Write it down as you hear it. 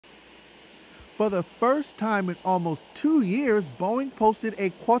For the first time in almost 2 years, Boeing posted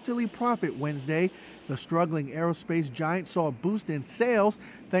a quarterly profit Wednesday. The struggling aerospace giant saw a boost in sales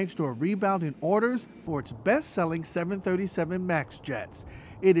thanks to a rebound in orders for its best-selling 737 MAX jets.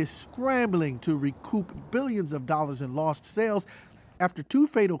 It is scrambling to recoup billions of dollars in lost sales after two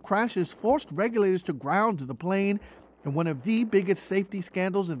fatal crashes forced regulators to ground the plane in one of the biggest safety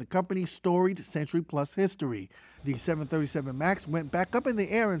scandals in the company's storied century-plus history. The 737 MAX went back up in the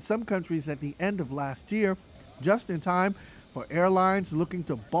air in some countries at the end of last year, just in time for airlines looking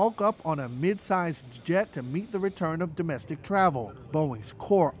to bulk up on a mid-sized jet to meet the return of domestic travel. Boeing's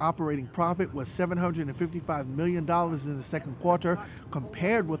core operating profit was $755 million in the second quarter,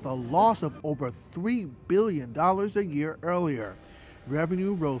 compared with a loss of over $3 billion a year earlier.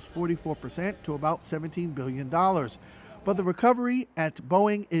 Revenue rose 44% to about $17 billion. But the recovery at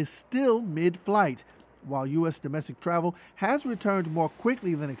Boeing is still mid-flight. While U.S. domestic travel has returned more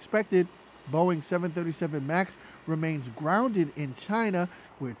quickly than expected, Boeing 737 MAX remains grounded in China,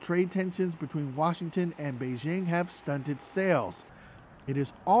 where trade tensions between Washington and Beijing have stunted sales. It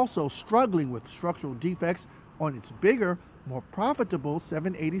is also struggling with structural defects on its bigger, more profitable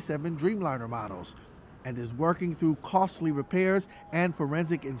 787 Dreamliner models, and is working through costly repairs and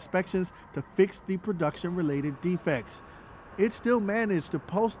forensic inspections to fix the production-related defects. It still managed to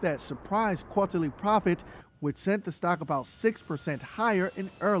post that surprise quarterly profit, which sent the stock about 6% higher in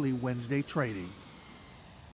early Wednesday trading.